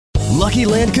Lucky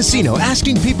Land Casino,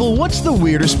 asking people, what's the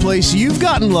weirdest place you've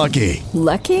gotten lucky?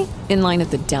 Lucky? In line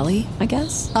at the deli, I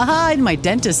guess? Aha, in my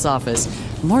dentist's office.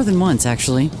 More than once,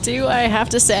 actually. Do I have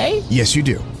to say? Yes, you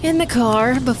do. In the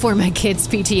car before my kids'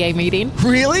 PTA meeting.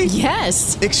 Really?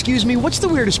 Yes. Excuse me, what's the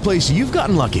weirdest place you've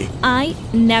gotten lucky? I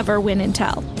never win and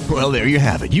tell. Well, there you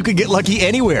have it. You can get lucky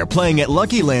anywhere, playing at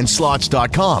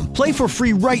LuckyLandSlots.com. Play for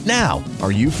free right now.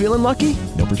 Are you feeling lucky?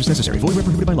 No purchase necessary. Void where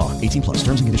prohibited by law. 18 plus.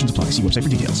 Terms and conditions apply. See website for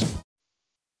details.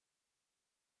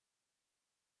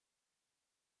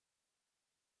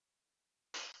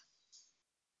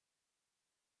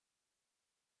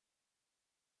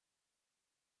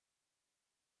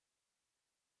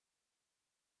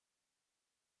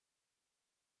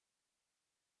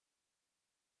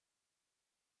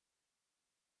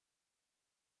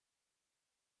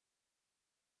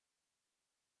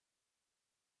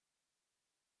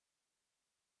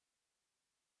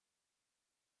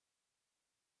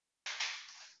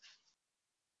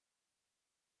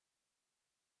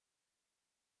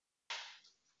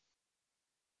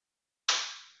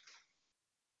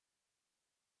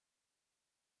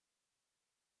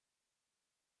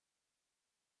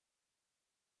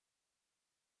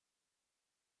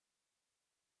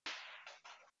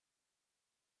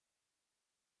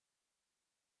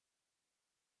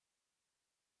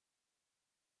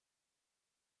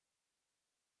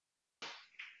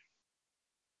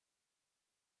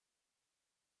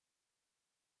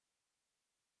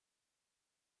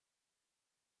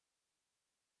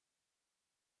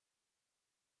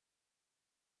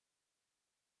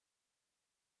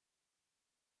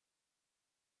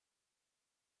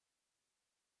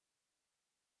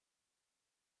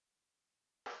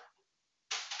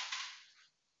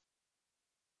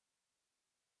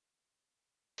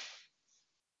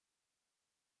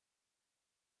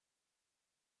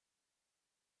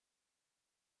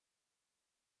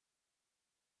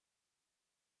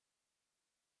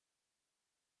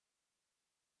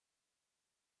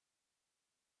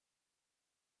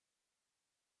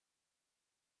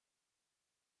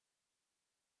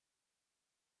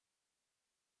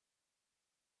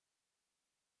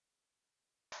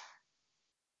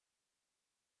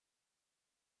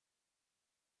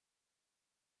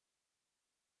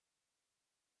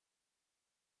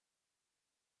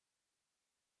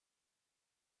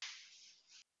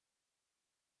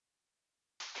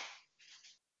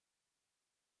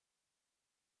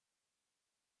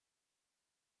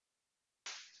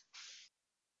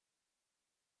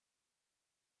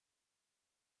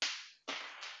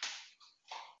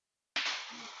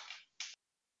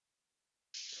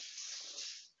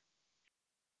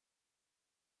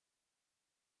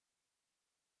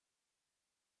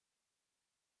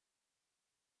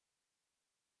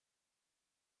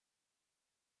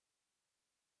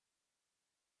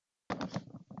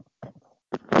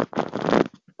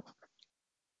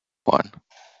 One,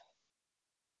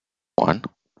 one,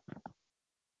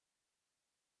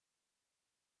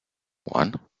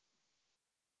 one.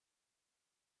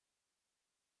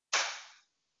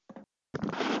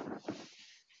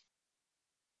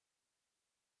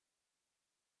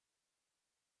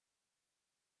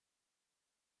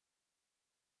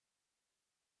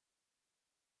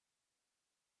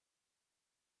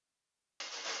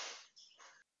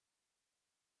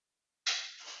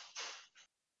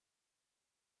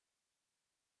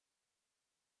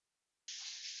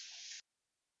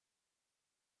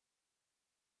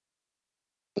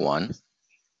 One,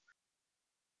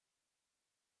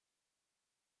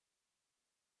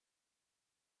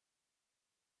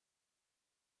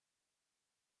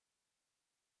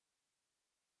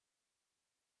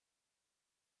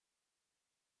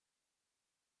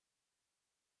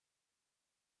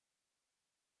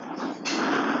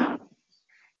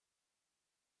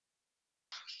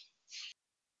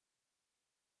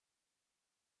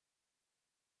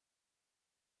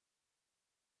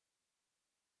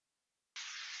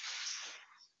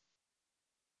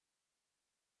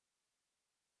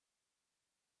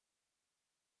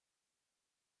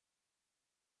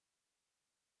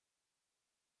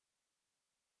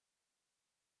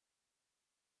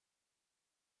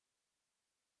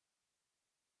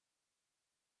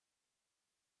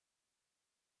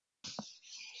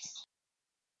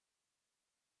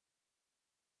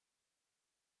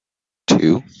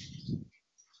 two,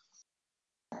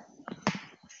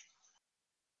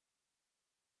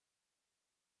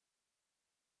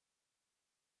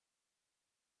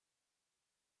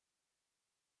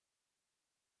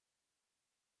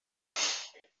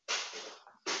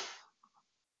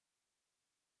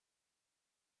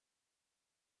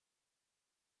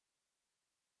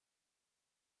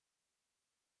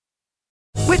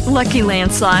 With With Lucky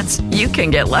Land Slots, you can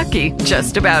get lucky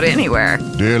just about anywhere.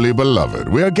 Dearly beloved,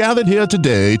 we are gathered here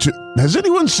today to... Has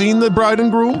anyone seen the bride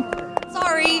and groom?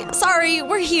 Sorry,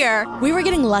 we're here. We were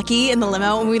getting lucky in the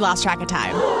limo and we lost track of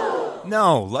time.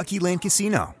 No, Lucky Land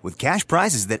Casino, with cash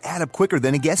prizes that add up quicker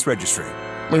than a guest registry.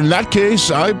 In that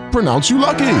case, I pronounce you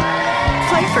lucky.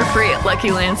 Play for free at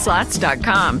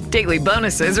LuckyLandSlots.com. Daily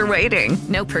bonuses are waiting.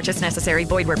 No purchase necessary.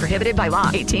 Void where prohibited by law.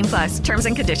 18+. Terms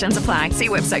and conditions apply. See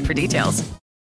website for details.